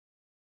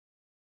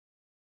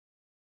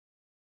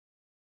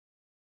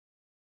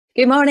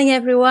Good morning,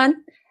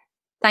 everyone.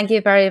 Thank you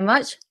very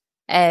much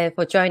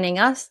for joining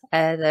us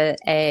at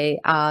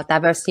the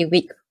Diversity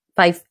Week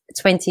Fife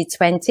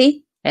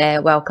 2020.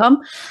 Welcome.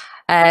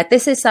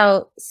 This is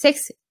our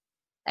sixth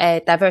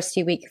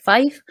Diversity Week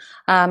Fife.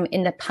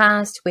 In the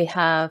past, we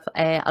have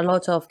a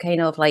lot of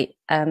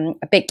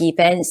big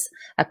events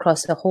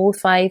across the whole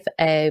Fife,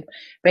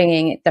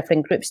 bringing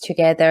different groups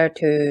together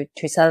to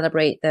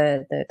celebrate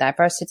the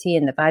diversity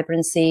and the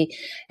vibrancy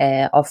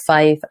of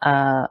Fife.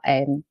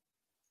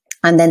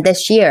 And then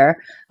this year,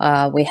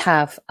 we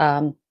have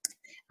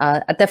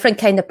a different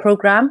kind of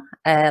program.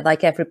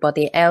 Like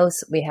everybody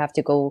else, we have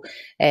to go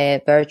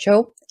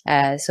virtual.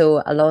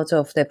 So a lot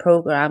of the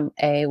program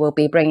will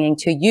be bringing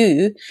to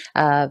you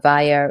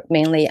via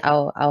mainly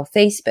our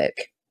Facebook.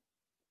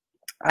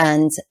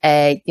 And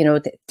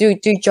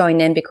do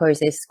join in, because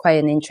it's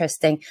quite an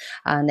interesting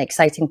and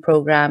exciting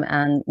program.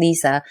 And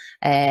Lisa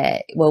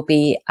will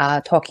be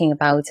talking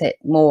about it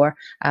more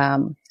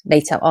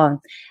later on.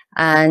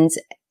 And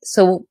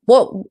so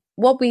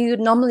what we would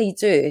normally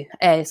do,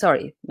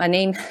 sorry, my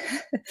name,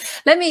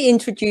 let me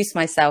introduce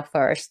myself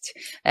first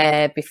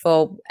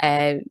before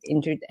for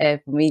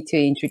me to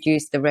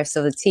introduce the rest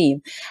of the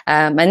team.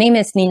 My name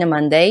is Nina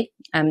Monday.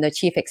 I'm the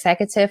Chief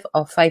Executive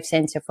of Fife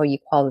Centre for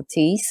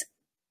Equalities.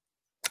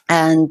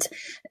 And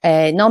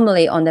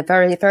normally on the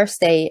very first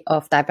day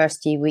of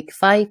Diversity Week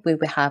Fife, we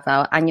will have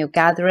our annual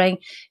gathering,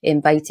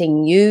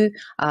 inviting you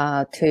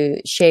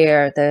to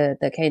share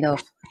the kind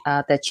of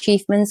the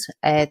achievements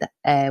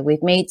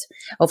we've made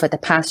over the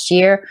past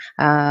year,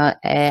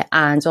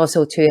 and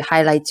also to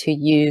highlight to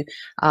you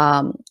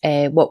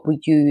what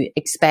would you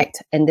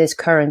expect in this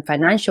current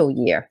financial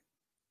year.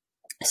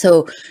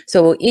 So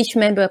each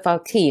member of our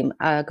team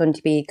are going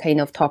to be kind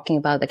of talking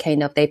about the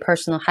kind of their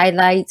personal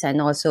highlights, and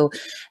also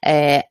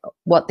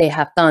what they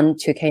have done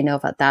to kind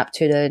of adapt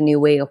to the new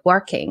way of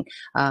working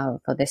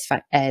for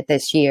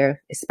this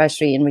year,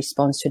 especially in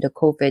response to the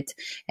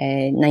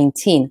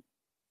COVID-19.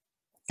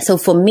 So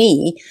for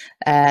me,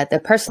 the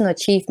personal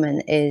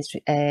achievement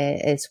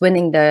is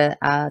winning the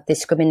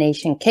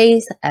discrimination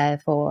case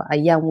for a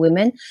young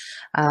woman.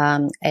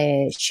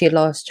 She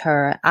lost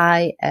her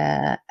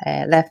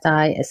left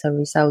eye as a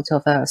result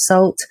of an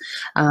assault,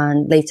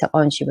 and later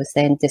on she was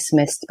then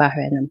dismissed by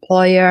her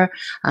employer.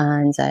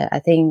 And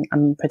I think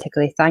I'm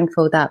particularly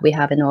thankful that we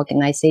have an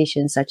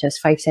organization such as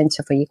Fife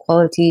Centre for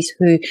Equalities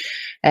who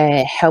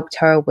helped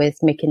her with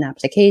making an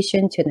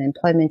application to the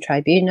employment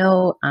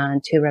tribunal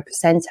and to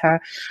represent her.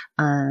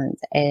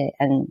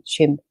 And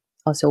she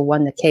also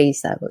won the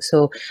case.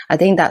 So I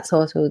think that's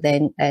also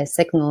then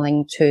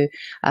signaling to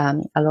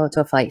a lot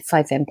of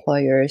Fife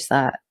employers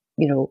that,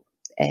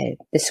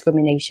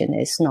 discrimination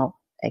is not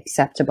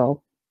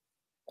acceptable.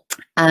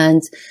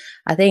 And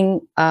I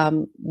think,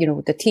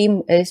 the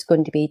team is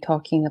going to be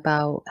talking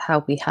about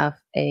how we have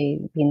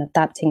been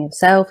adapting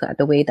ourselves,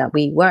 the way that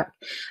we work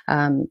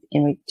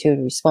to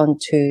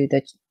respond to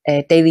the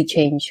daily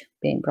change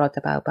being brought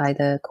about by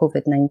the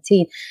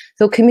COVID-19.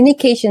 So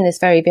communication is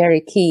very,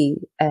 very key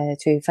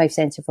to Fife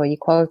Centre for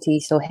Equality.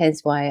 So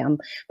hence why I'm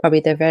probably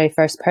the very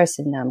first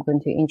person that I'm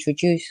going to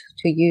introduce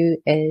to you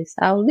is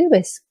our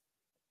Lewis.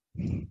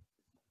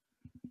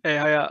 Hey,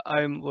 hi,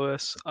 I'm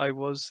Lewis. I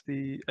was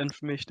the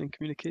Information and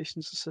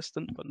Communications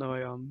Assistant, but now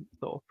I am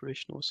the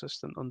Operational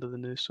Assistant under the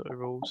new sort of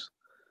roles.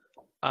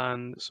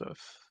 And sort of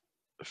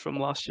from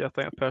last year, I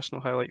think a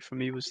personal highlight for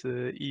me was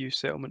the EU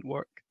settlement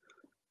work,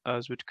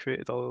 as we'd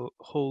created a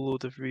whole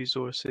load of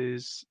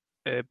resources,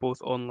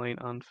 both online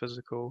and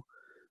physical,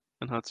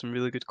 and had some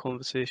really good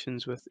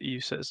conversations with EU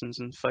citizens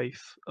in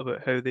Fife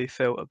about how they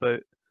felt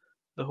about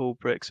the whole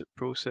Brexit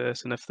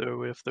process and if they were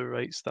aware of their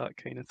rights, that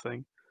kind of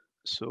thing.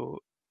 So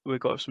we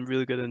got some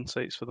really good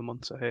insights for the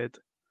months ahead.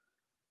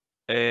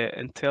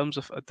 In terms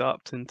of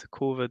adapting to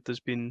COVID, there's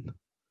been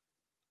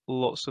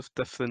lots of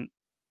different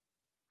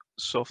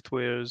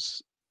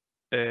softwares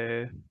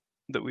that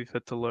we've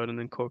had to learn and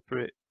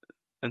incorporate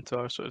into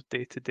our sort of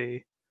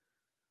day-to-day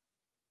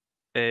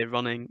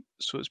running.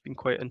 So it's been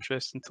quite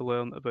interesting to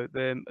learn about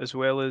them, as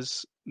well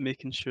as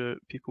making sure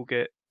people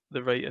get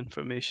the right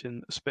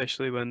information,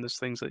 especially when there's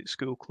things like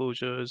school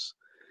closures,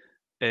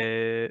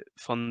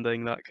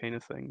 funding, that kind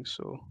of thing.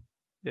 So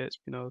yeah, it's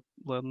been a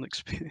learning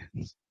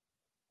experience.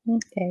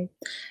 Okay.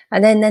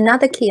 And then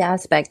another key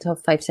aspect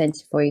of Fife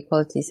Centre for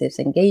Equalities is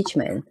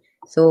engagement.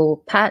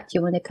 So Pat, do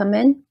you want to come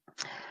in?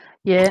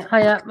 Yeah,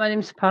 hiya, my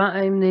name's Pat.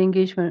 I'm the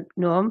engagement,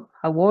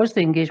 I was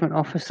the engagement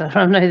officer.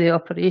 I'm now the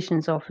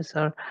operations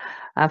officer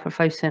for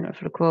Fife Centre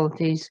for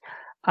Equalities.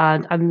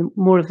 And I'm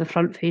more of the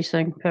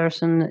front-facing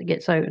person that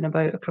gets out and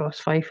about across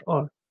Fife,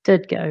 or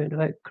did get out and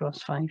about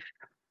across Fife.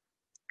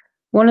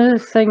 One of the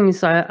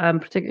things I'm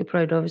particularly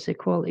proud of is the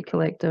Equality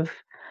Collective.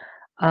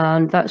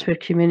 And that's where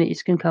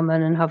communities can come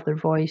in and have their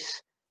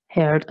voice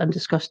heard and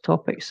discuss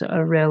topics that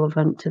are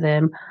relevant to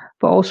them,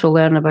 but also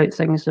learn about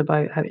things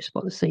about how to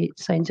spot the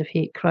signs of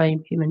hate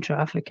crime, human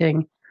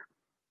trafficking,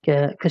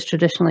 because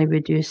traditionally we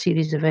do a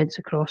series of events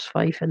across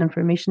Fife and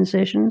information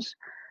sessions.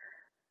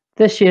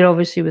 This year,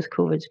 obviously, with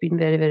COVID, it's been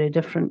very, very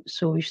different.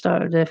 So we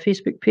started a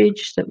Facebook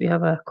page that we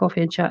have a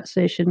coffee and chat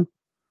session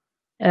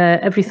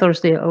every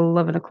Thursday at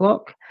 11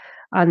 o'clock.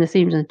 And the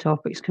themes and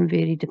topics can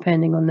vary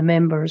depending on the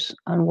members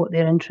and what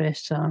their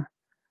interests are.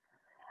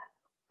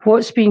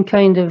 What's been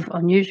kind of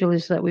unusual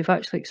is that we've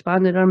actually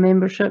expanded our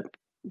membership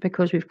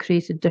because we've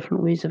created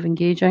different ways of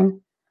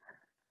engaging.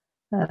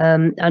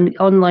 And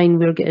online,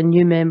 we're getting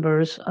new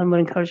members and we're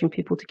encouraging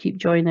people to keep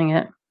joining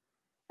it.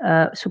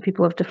 So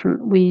people have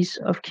different ways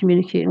of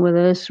communicating with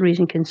us,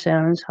 raising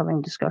concerns,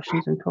 having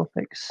discussions and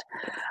topics.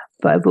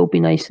 But it will be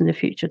nice in the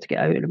future to get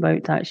out and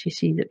about to actually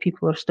see that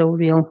people are still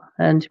real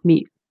and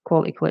meet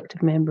Quality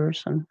Collective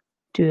members and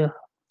do a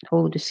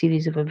whole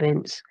series of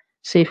events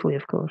safely,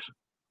 of course.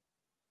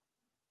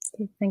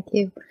 Okay, thank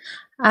you.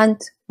 And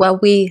well,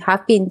 we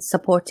have been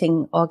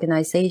supporting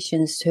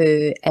organisations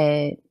to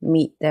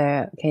meet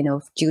their kind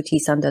of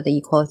duties under the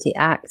Equality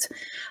Act.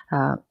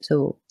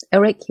 So,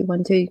 Eric, you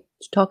want to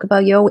talk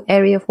about your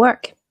area of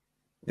work?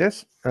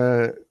 Yes.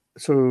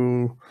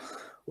 So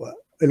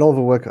a lot of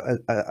the work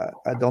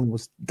I done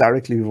was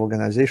directly with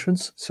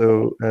organizations.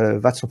 So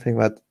that's something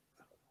that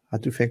I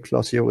do think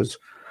last year was,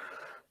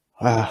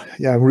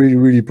 yeah, I'm really,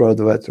 really proud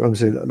of that. I'm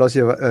saying last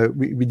year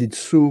we did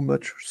so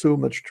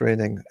much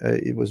training.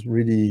 It was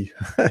really,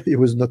 it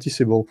was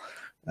noticeable.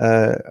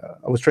 I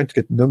was trying to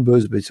get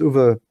numbers, but it's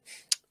over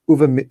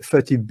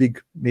 30 big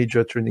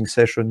major training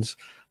sessions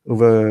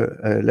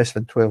over less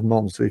than 12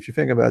 months. So if you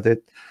think about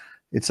it,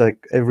 it's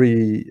like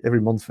every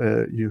month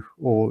you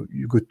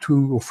go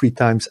 2 or 3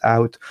 times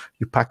out,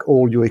 you pack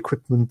all your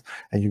equipment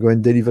and you go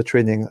and deliver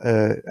training.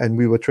 And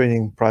we were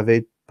training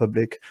private,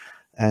 public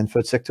and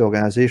third sector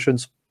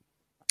organizations.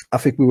 I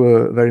think we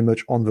were very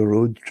much on the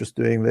road just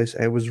doing this.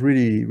 And it was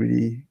really,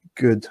 really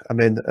good. I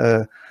mean,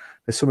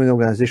 there's so many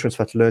organizations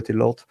that learned a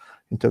lot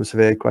in terms of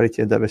their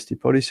equality and diversity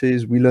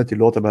policies. We learned a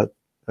lot about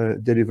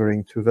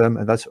delivering to them,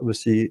 and that's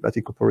obviously that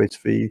incorporates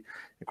the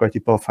Equality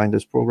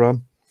Pathfinders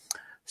program.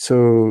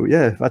 So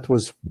yeah, that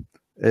was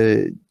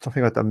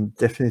something that I'm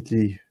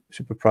definitely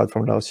super proud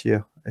from last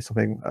year. It's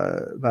something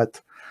that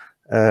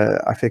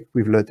I think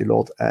we've learned a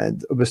lot,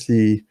 and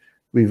obviously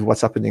with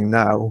what's happening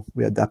now,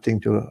 we're adapting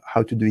to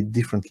how to do it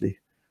differently,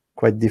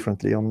 quite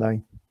differently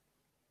online.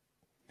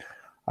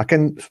 I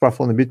can spark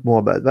on a bit more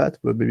about that,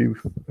 but maybe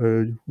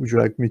would you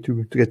like me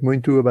to get more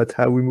into about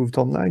how we moved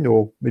online,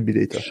 or maybe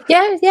later?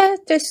 Yeah,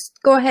 just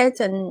go ahead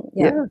and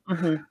yeah.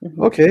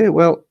 Okay,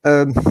 well,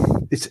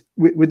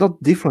 we're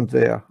not different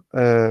there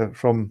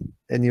from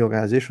any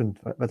organization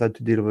that had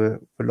to deal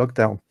with a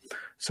lockdown.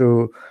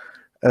 So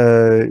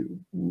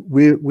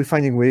we're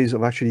finding ways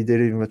of actually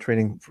delivering the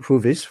training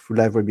through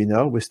live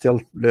webinar. We're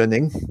still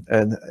learning,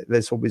 and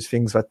there's always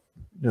things that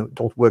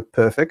don't work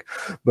perfect,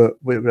 but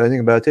we're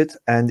learning about it.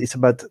 And it's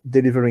about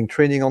delivering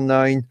training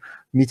online,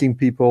 meeting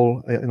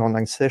people in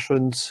online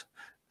sessions,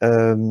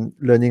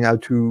 learning how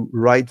to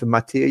write the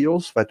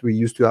materials that we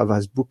used to have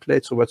as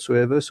booklets or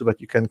whatsoever, so that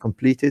you can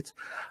complete it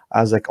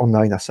as like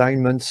online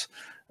assignments.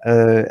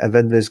 And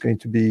then there's going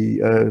to be,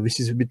 this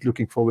is a bit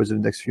looking forward to the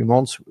next few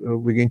months,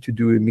 we're going to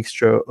do a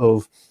mixture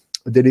of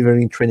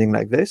delivering training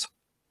like this,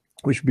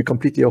 which will be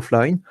completely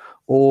offline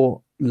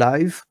or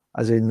live,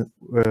 as in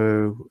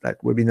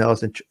like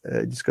webinars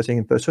and discussing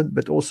in person,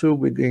 but also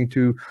we're going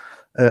to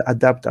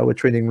adapt our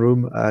training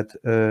room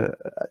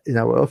in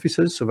our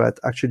offices, so that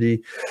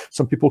actually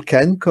some people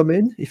can come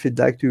in if they'd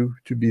like to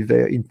be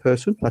there in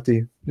person at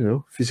a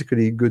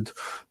physically good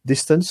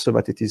distance, so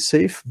that it is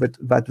safe, but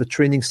that the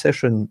training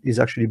session is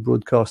actually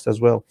broadcast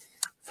as well,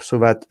 so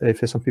that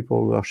if there's some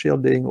people who are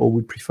shielding or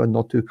would prefer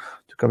not to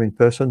come in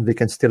person, they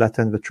can still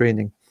attend the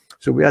training.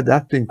 So we're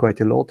adapting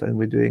quite a lot, and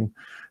we're doing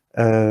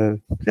we're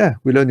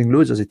learning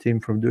loads as a team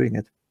from doing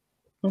it.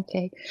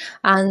 Okay,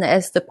 and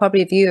as the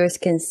probably viewers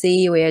can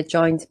see, we are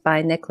joined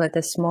by Nicola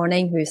this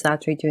morning, who's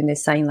actually doing the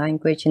sign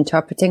language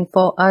interpreting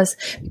for us,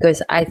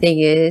 because I think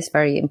it is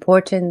very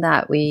important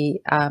that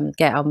we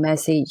get our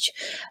message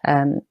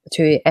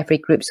to every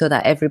group, so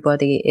that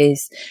everybody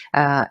is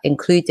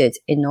included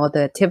in all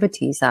the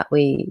activities that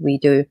we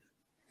do.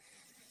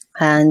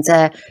 And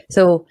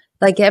so,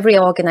 like every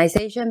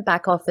organization,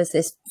 back office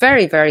is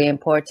very, very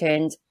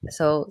important.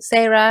 So,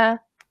 Sarah.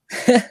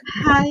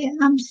 Hi,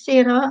 I'm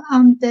Sarah.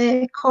 I'm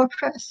the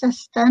corporate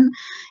assistant,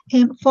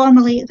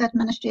 formerly the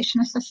administration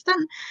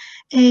assistant.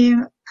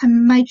 And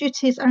my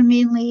duties are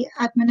mainly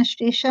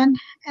administration,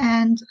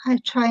 and I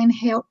try and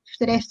help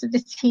the rest of the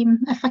team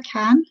if I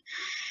can.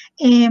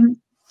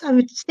 I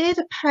would say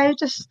the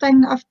proudest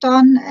thing I've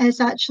done is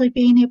actually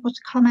being able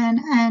to come in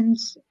and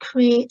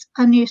create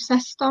a new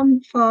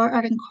system for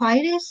our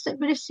inquiries that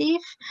we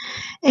receive.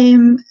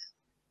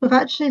 We've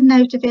actually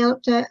now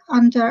developed it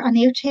under an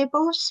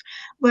Airtables,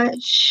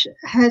 which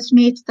has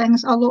made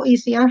things a lot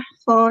easier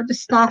for the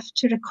staff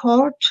to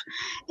record,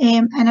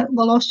 and it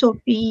will also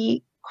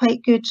be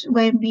quite good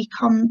when we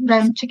come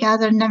round to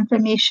gathering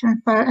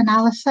information for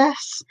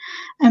analysis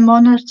and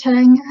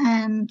monitoring,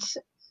 and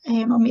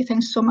it'll make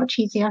things so much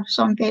easier.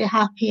 So I'm very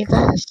happy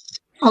that it's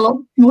a lot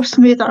more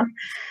smoother.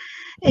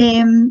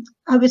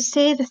 I would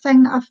say the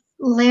thing that I've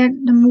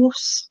learned the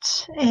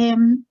most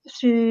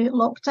through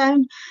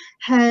lockdown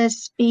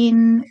has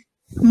been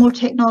more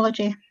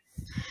technology.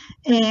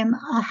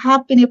 I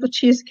have been able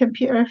to use a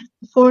computer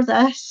before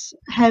this,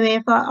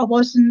 however,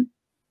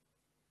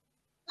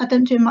 I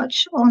didn't do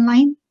much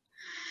online.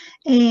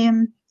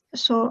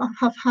 So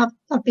I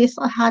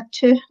basically had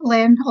to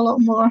learn a lot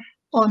more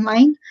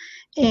online,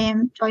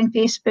 join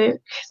Facebook,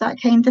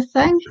 that kind of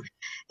thing.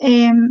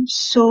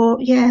 So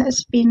yeah,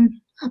 it's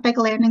been a big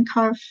learning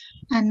curve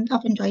and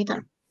I've enjoyed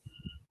it.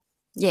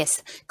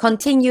 Yes,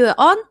 continue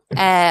on.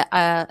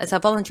 As a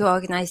volunteer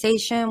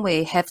organisation,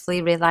 we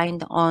heavily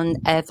relied on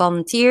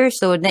volunteers.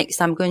 So next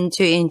I'm going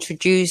to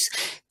introduce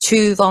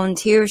 2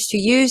 volunteers to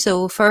you.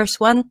 So first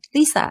one,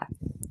 Lisa.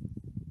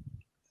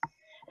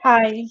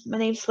 Hi, my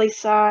name's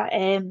Lisa.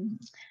 I'm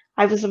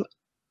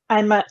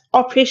an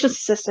operations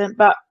assistant,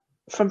 but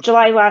from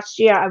July last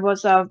year,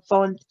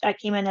 I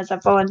came in as a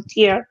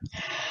volunteer.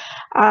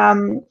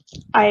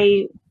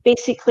 I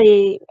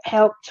basically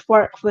helped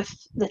work with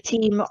the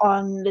team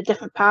on the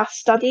Different Paths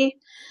study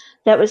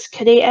that was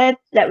created,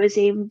 that was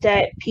aimed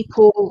at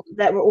people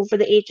that were over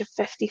the age of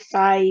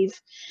 55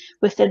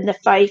 within the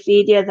Fife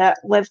area that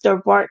lived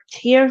or worked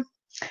here.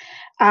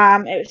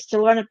 It was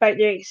to learn about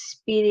their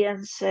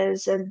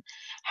experiences and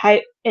how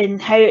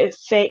it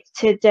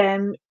affected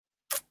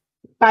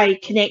by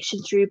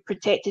connection through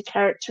protected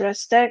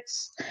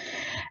characteristics.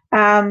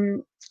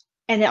 And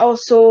it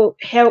also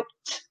helped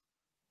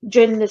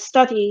during the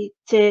study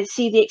to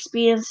see the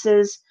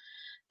experiences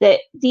that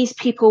these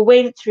people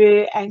went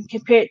through and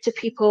compare it to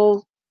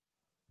people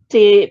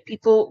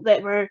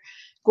that were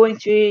going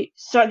through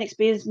certain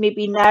experiences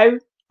maybe now,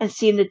 and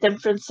seeing the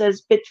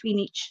differences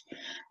between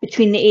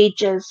the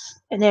ages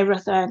and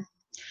everything.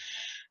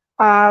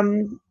 I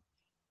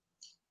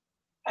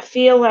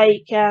feel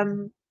like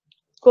going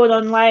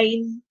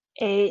online,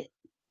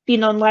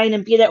 being online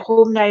and being at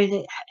home now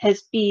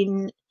has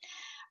been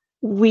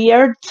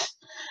weird,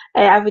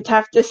 I would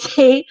have to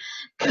say,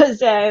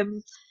 because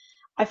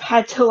I've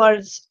had to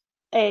learn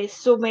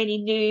so many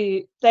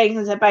new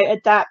things about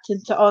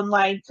adapting to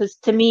online, because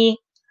to me,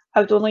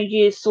 I would only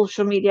use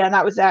social media and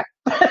that was it.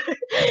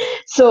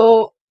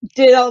 So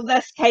doing all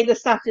this kind of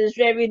stuff is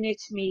very new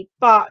to me,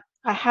 but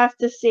I have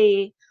to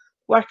say,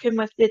 working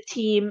with the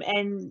team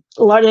and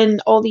learning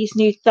all these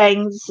new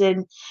things,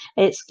 and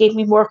it's gave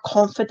me more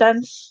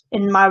confidence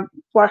in my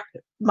work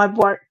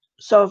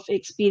sort of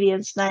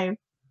experience now.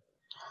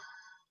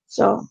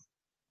 So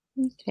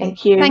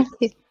thank you.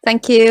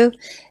 Thank you.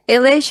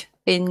 Eilish,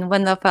 been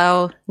one of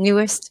our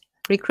newest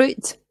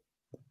recruits.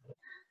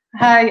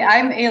 Hi,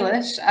 I'm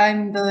Eilish.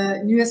 I'm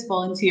the newest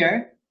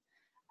volunteer.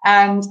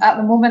 And at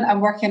the moment,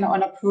 I'm working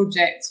on a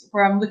project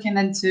where I'm looking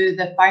into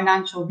the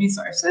financial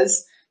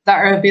resources that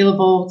are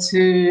available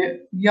to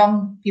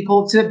young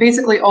people, to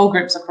basically all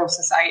groups across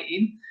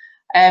society.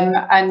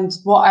 And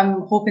what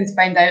I'm hoping to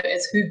find out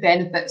is who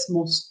benefits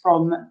most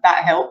from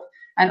that help,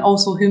 and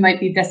also who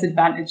might be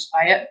disadvantaged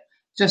by it,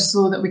 just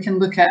so that we can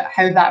look at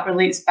how that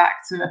relates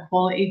back to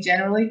equality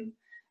generally.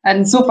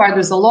 And so far,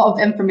 there's a lot of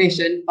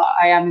information, but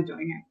I am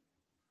enjoying it.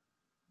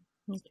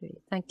 Okay,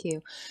 thank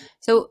you.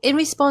 So in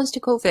response to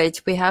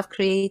COVID, we have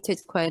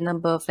created quite a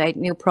number of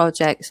new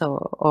projects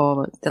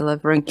or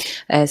delivering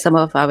some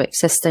of our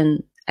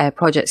existing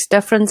projects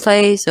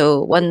differently.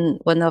 So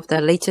one of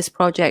the latest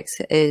projects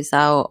is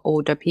our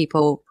older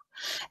people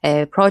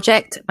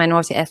project,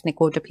 minority ethnic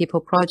older people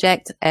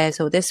project.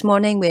 So this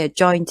morning we are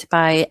joined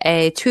by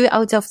 2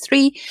 out of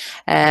 3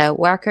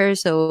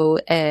 workers. So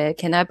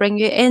can I bring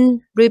you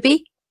in,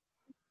 Ruby?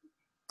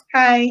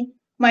 Hi,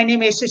 my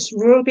name is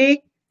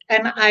Ruby,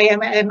 and I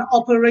am an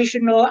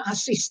operational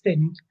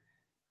assistant.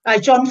 I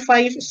joined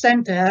Fife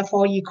Center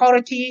for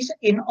Equalities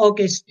in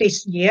August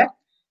this year,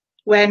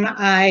 when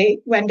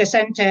the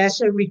center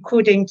is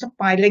recruiting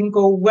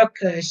bilingual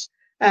workers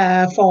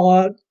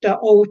for the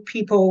Old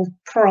People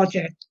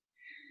project.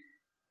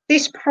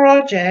 This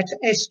project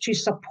is to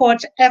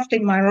support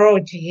ethnic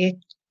minority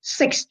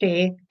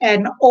 60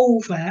 and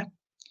over,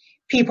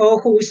 people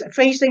who's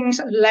facing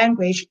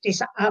language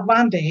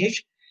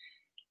disadvantage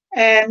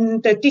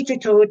and the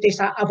digital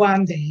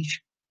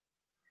disadvantage.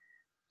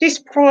 This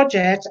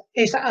project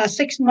is a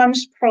 6-month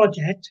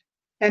project,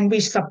 and we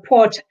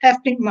support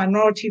ethnic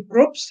minority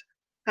groups,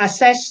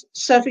 access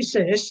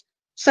services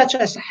such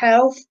as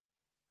health,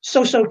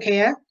 social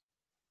care,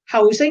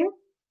 housing,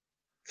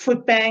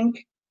 food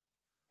bank,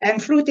 and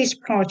through this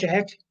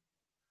project,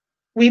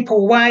 we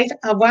provide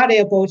a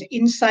valuable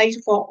insight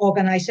for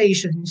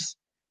organizations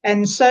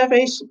and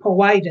service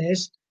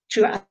providers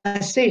to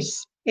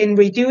assist in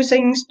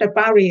reducing the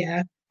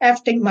barrier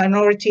ethnic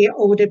minority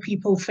older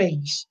people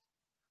face.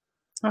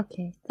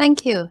 Okay,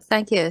 thank you.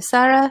 Thank you.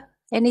 Sarah,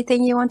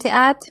 anything you want to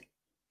add?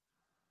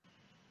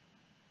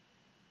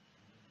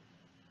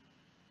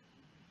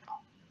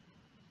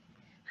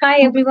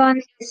 Hi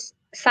everyone, it's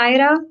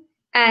Saira,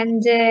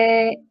 and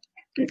I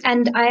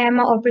am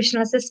an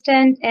operational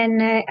assistant in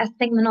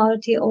Ethnic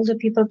Minority Older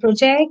People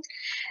project.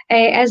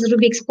 As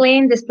Ruby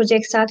explained, this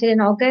project started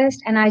in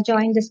August, and I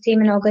joined this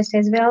team in August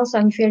as well, so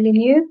I'm fairly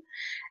new.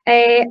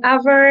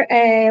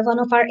 One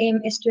of our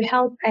aim is to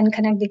help and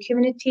connect the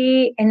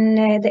community in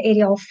the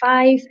area of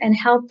Fife and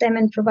help them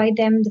and provide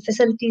them the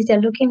facilities they're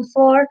looking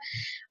for.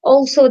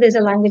 Also, there's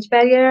a language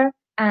barrier,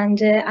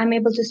 and I'm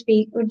able to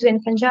speak Urdu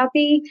and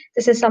Punjabi.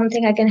 This is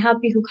something I can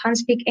help you who can't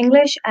speak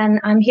English,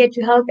 and I'm here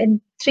to help in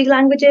 3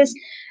 languages.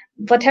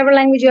 Whatever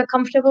language you're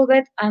comfortable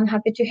with, I'm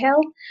happy to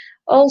help.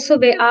 Also,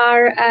 we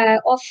are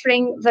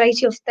offering a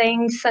variety of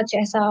things such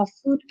as a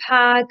food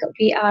pack.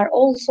 We are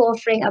also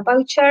offering a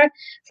voucher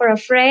for a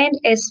friend.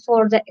 It's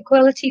for the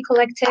Equality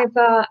Collective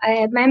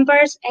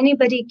members.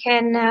 Anybody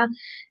can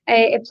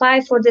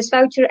apply for this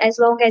voucher as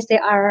long as they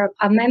are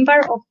a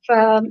member of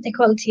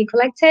Equality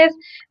Collective,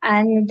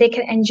 and they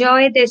can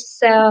enjoy this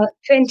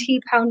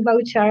 £20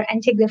 voucher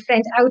and take their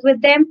friend out with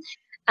them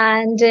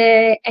and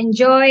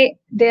enjoy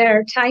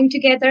their time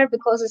together,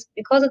 because of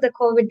the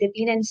COVID, they've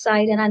been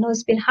inside, and I know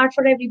it's been hard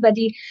for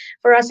everybody,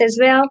 for us as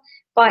well,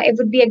 but it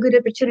would be a good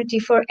opportunity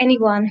for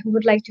anyone who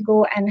would like to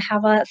go and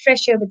have a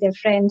fresh air with their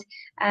friend,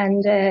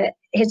 and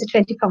here's a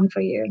 £20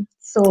 for you.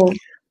 So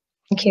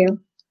thank you.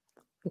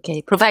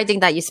 Okay, providing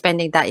that you're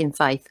spending that in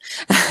Fife.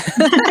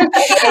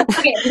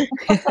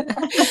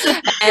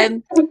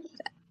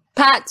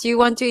 Pat, do you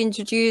want to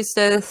introduce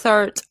the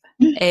third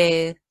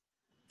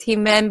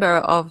team member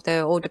of the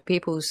Older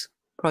People's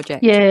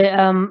Project?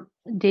 Yeah,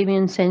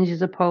 Damien sends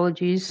his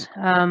apologies.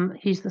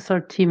 He's the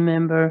third team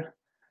member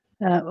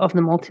of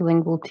the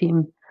multilingual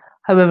team.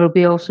 However,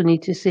 we also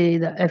need to say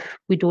that if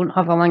we don't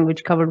have a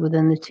language covered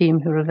within the team,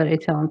 who are a very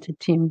talented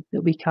team,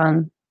 that we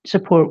can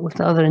support with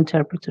the other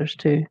interpreters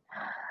too.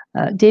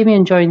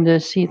 Damien joined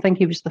us. I think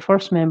he was the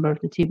first member of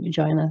the team to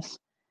join us.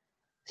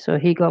 So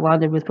he got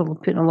landed with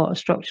putting a lot of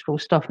structural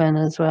stuff in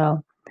as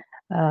well.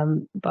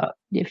 But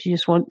if you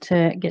just want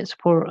to get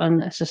support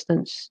and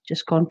assistance,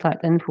 just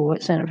contact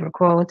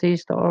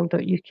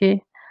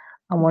info@centreforequalities.org.uk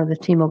and one of the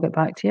team will get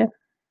back to you.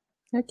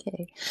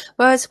 Okay.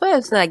 Well, as well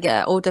as like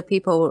Older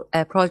People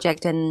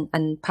Project and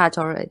Pat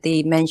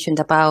already mentioned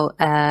about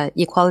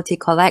Equality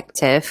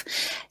Collective.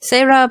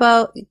 Sarah,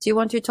 do you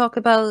want to talk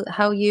about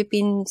how you've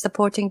been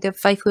supporting the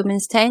Fife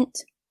Women's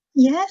Tent?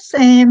 Yes,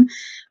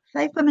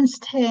 Fife Women's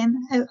Tent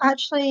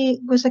actually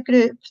was a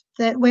group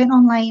that went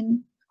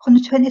online on the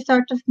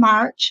 23rd of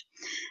March.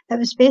 It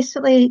was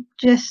basically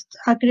just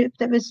a group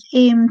that was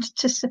aimed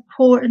to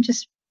support and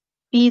just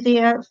be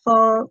there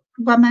for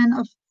women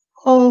of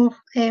all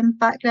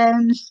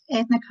backgrounds,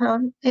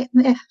 ethnically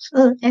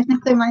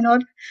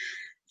minority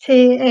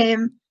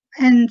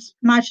and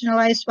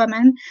marginalised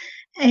women.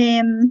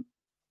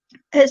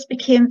 It's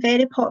become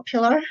very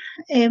popular.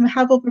 We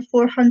have over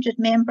 400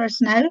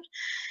 members now.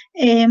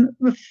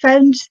 We've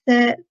found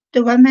that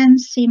the women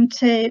seem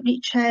to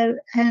reach out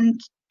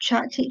and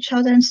chat to each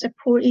other and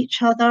support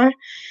each other.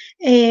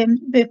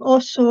 We've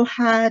also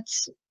had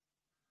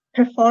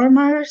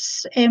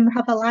performers,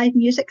 have a live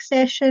music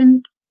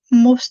session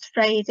most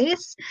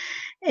Fridays,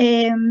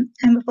 and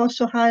we've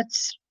also had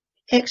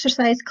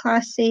exercise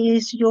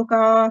classes,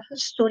 yoga,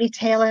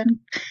 storytelling,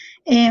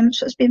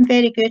 so it's been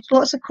very good.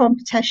 Lots of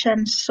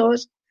competitions, so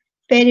it's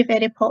very,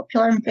 very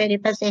popular and very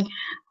busy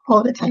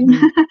all the time.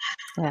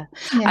 Yeah.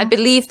 I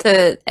believe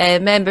the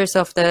members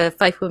of the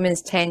Fife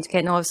Women's Tent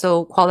can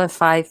also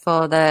qualify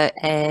for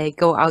the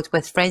Go Out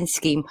with Friends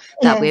scheme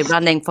that we're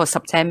running for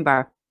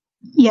September.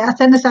 Yeah, I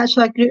think there's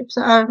actually groups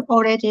that are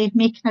already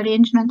making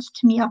arrangements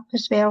to meet up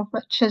as well,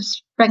 which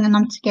is bringing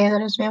them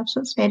together as well. So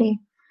it's very,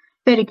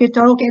 very good.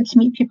 They're all getting to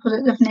meet people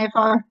that they've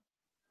never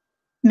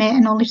met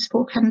and only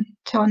spoken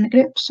to on the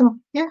group. So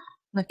yeah,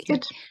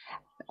 good.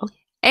 Okay.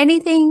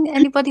 Anything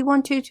anybody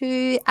wanted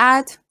to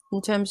add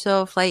in terms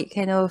of like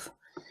kind of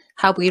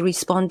how we're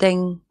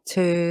responding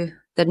to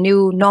the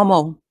new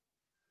normal?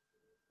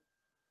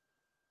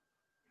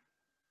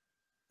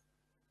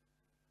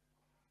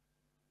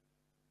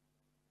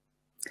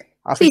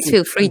 Please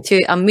feel free to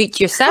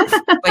unmute yourself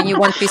when you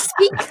want to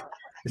speak.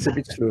 It's a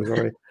bit slow,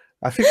 sorry.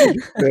 I think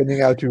we're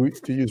learning how to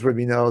use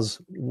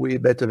webinars way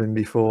better than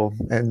before,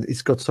 and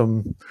it's got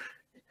some,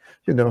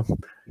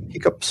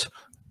 hiccups.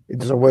 It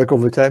doesn't work all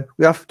the time.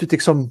 We have to take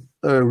some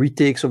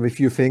retakes of a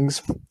few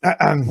things, but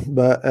I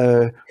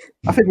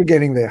think we're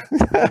getting there.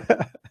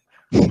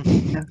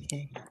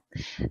 Okay.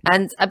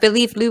 And I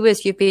believe,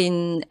 Lewis, you've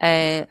been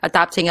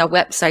adapting our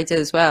website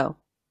as well.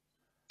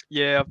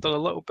 Yeah, I've done a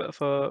little bit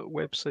of a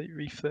website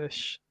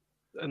refresh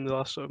in the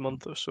last sort of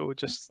month or so,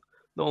 just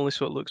not only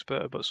so it looks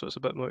better, but so it's a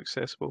bit more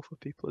accessible for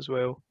people as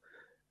well.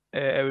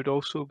 It would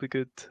also be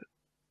good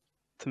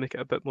to make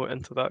it a bit more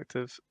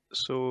interactive.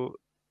 So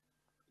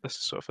this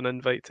is sort of an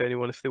invite to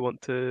anyone if they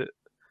want to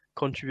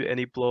contribute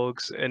any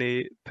blogs,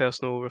 any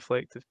personal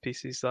reflective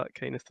pieces, that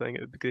kind of thing.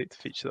 It would be great to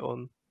feature it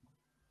on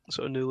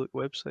sort of new look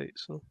website.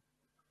 So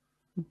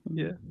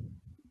yeah.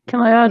 Can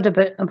I add a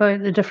bit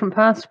about the Different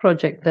Paths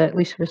project that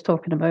Lisa was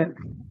talking about?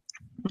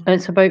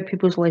 It's about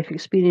people's life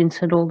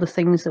experience and all the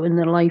things that in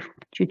their life,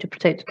 due to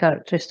protected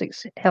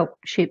characteristics, help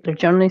shape their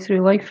journey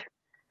through life.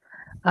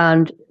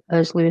 And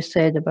as Lewis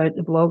said about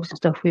the blogs and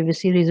stuff, we have a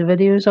series of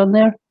videos on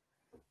there,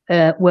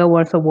 well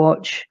worth a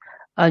watch.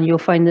 And you'll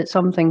find that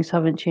some things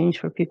haven't changed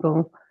for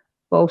people,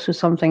 but also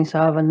some things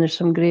have, and there's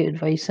some great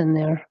advice in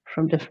there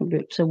from different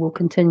groups. So we'll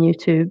continue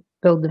to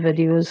build the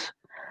videos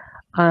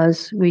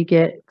as we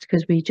get,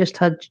 because we just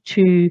had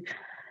 2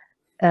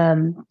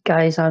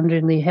 guys, Andrew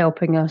and Lee,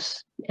 helping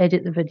us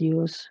edit the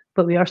videos,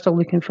 but we are still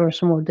looking for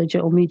some more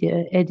digital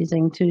media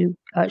editing to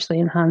actually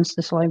enhance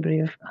this library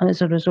and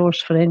it's a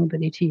resource for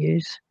anybody to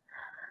use.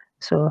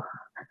 So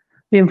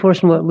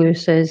reinforcing what Lou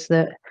says,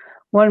 that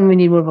 1, we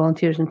need more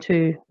volunteers, and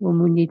 2,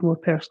 we need more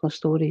personal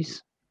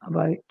stories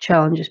about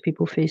challenges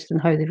people faced and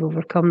how they've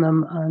overcome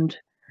them, and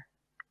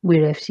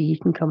where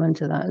FCE can come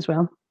into that as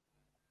well.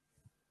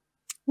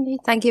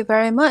 Thank you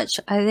very much.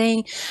 I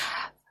think,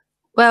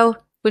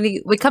 well,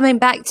 we're coming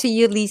back to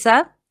you,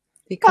 Lisa,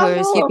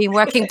 because you've been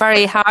working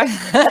very hard.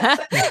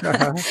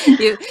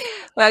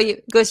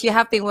 Because you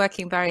have been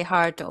working very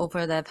hard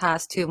over the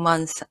past 2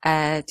 months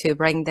to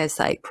bring this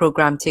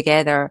program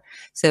together.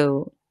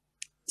 So,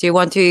 do you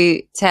want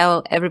to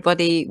tell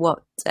everybody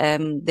what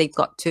they've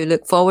got to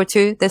look forward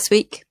to this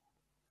week?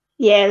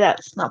 Yeah,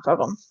 that's no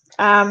problem.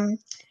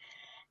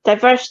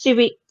 Diversity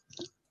Week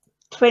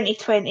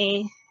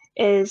 2020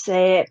 is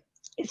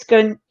it's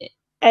going,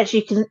 as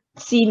you can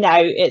see now,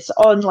 it's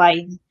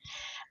online.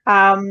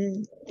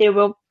 There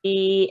will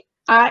be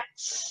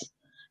acts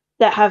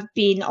that have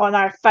been on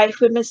our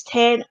Fife Women's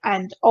tent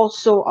and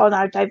also on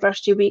our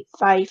Diversity Week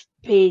Fife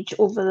page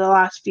over the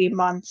last few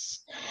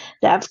months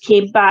that have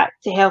came back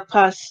to help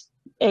us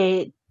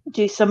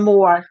do some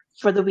more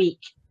for the week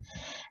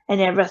and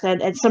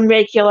everything, and some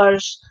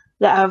regulars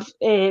that have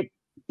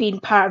been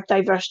part of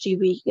Diversity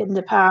Week in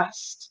the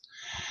past.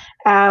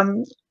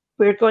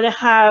 We're going to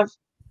have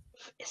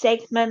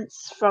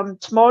segments from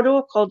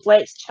tomorrow called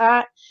Let's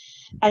Chat,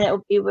 and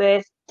it'll be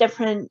with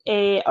different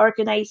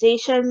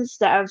organisations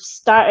that have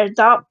started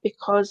up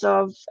because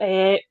of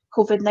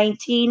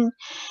COVID-19,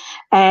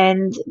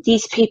 and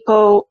these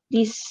people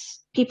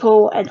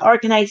and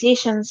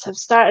organisations have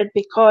started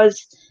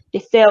because they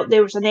felt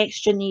there was an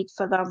extra need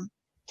for them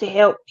to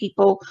help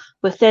people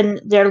within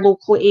their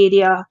local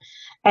area,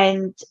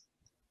 and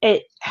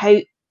how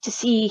to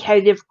see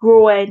how they've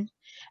grown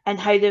and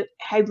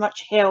how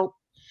much help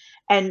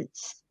and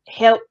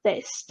help that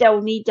is still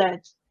needed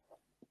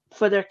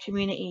for their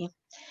community.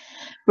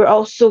 We've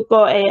also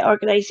got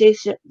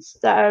organisations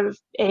that have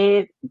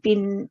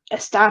been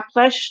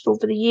established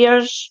over the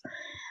years,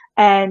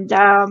 and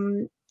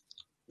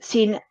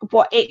seeing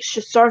what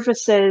extra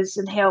services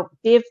and help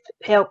they've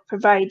helped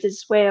provide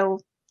as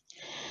well.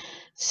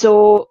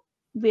 So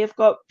we've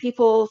got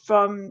people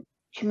from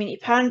community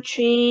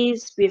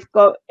pantries, we've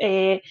got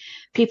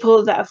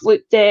people that have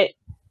looked at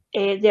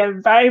their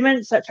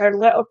environments, such as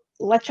our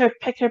litter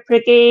picker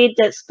brigade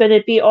that's going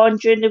to be on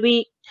during the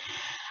week,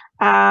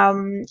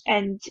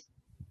 and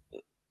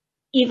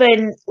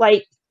even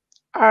like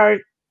our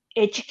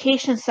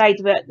education side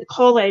of it, the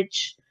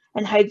college,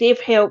 and how they've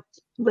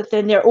helped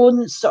within their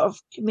own sort of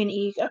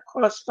community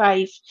across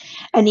Fife,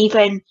 and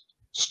even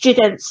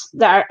students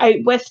that are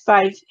out with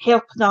Fife,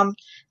 helping them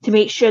to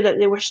make sure that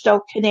they were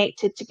still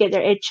connected to get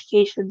their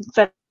education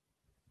finished.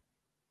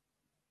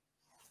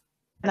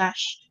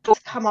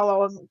 Come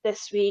along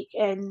this week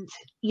and,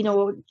 you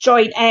know,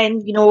 join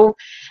in, you know,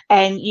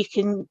 and you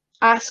can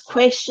ask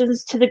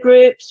questions to the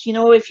groups, you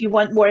know, if you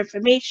want more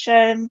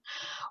information,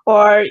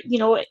 or, you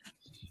know,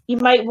 you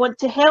might want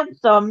to help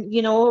them,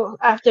 you know,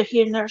 after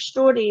hearing their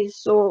stories.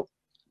 So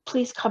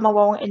please come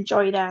along and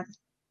join in.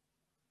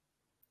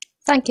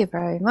 Thank you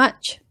very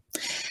much.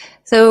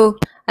 So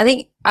I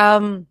think,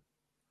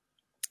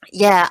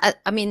 yeah,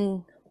 I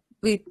mean,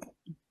 we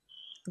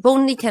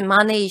only can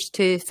manage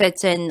to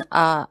fit in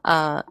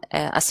a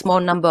small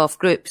number of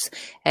groups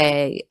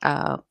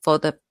for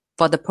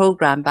the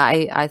program, but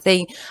I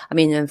think, I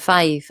mean, in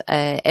Fife,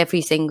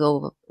 every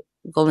single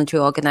volunteer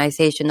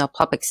organization or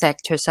public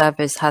sector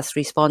service has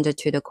responded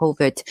to the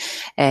COVID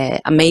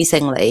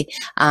amazingly,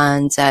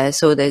 and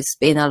so there's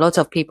been a lot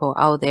of people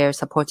out there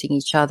supporting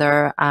each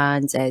other,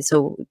 and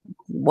so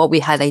what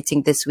we're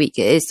highlighting this week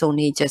is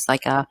only just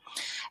like a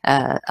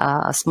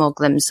small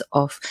glimpse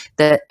of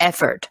the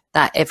effort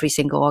that every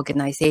single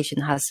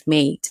organization has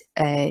made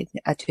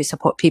to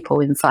support people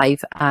in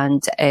Fife,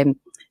 and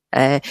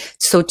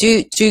so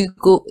do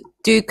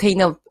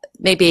kind of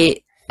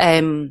maybe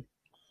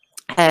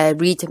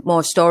read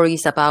more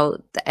stories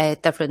about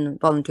different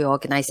volunteer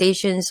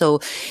organizations. So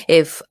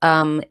if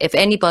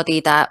anybody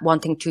that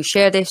wanting to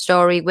share their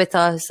story with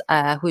us,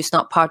 who's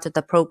not part of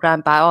the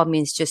program, by all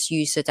means, just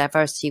use the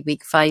Diversity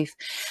Week Fife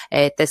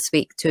this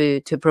week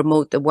to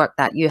promote the work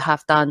that you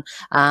have done.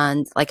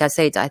 And like I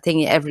said, I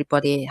think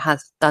everybody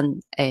has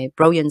done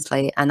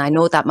brilliantly, and I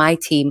know that my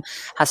team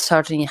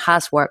certainly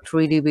has worked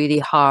really, really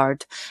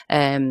hard.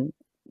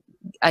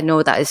 I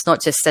know that it's not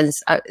just since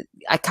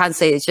I can't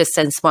say it's just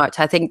since March.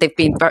 I think they've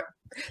been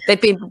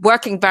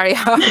working very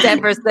hard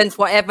ever since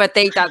whatever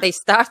day that they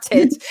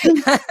started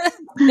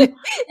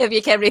if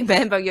you can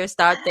remember your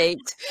start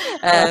date.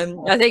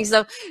 I think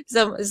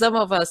some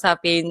of us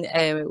have been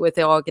with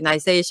the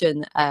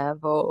organization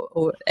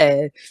for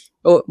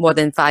more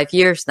than 5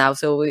 years now.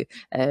 So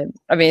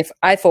I mean,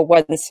 I for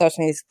one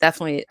certainly is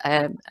definitely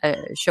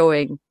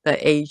showing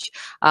the age.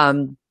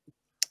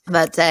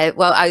 But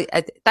well, I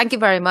thank you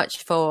very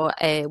much for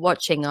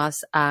watching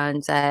us,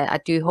 and I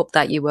do hope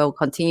that you will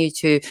continue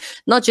to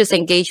not just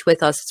engage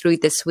with us through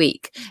this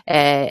week,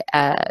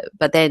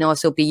 but then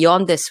also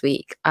beyond this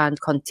week, and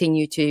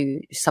continue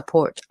to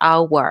support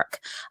our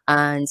work.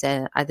 And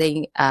I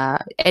think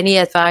any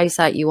advice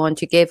that you want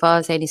to give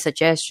us, any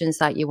suggestions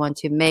that you want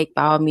to make,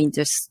 by all means,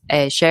 just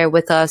share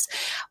with us.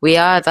 We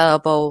are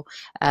available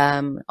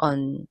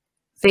on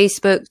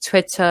Facebook,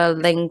 Twitter,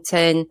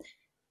 LinkedIn,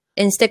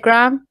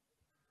 Instagram.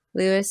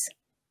 Lewis,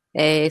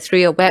 through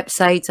your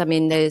website. I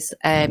mean, there's,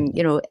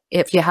 you know,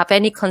 if you have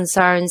any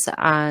concerns,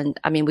 and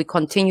I mean, we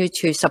continue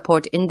to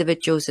support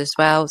individuals as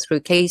well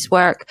through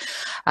casework.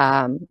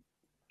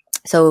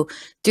 So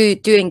do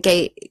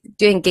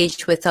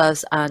engage with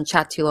us and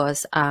chat to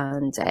us.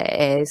 And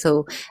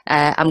so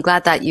I'm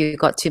glad that you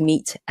got to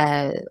meet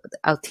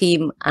our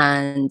team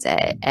and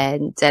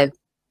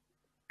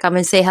come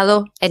and say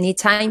hello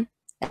anytime.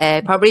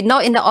 Probably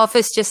not in the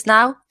office just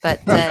now,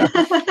 but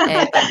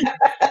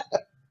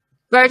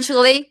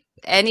virtually,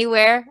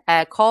 anywhere,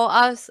 call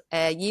us,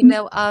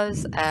 email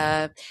us,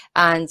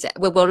 and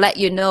we will let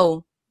you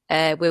know.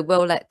 We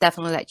will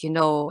definitely let you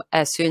know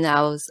as soon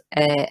as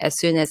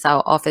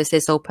our office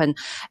is open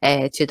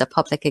to the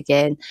public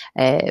again.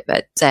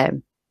 But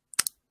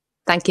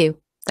thank you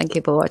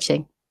for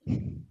watching.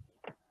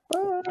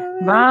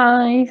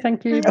 Bye.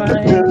 Thank you.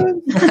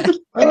 Bye.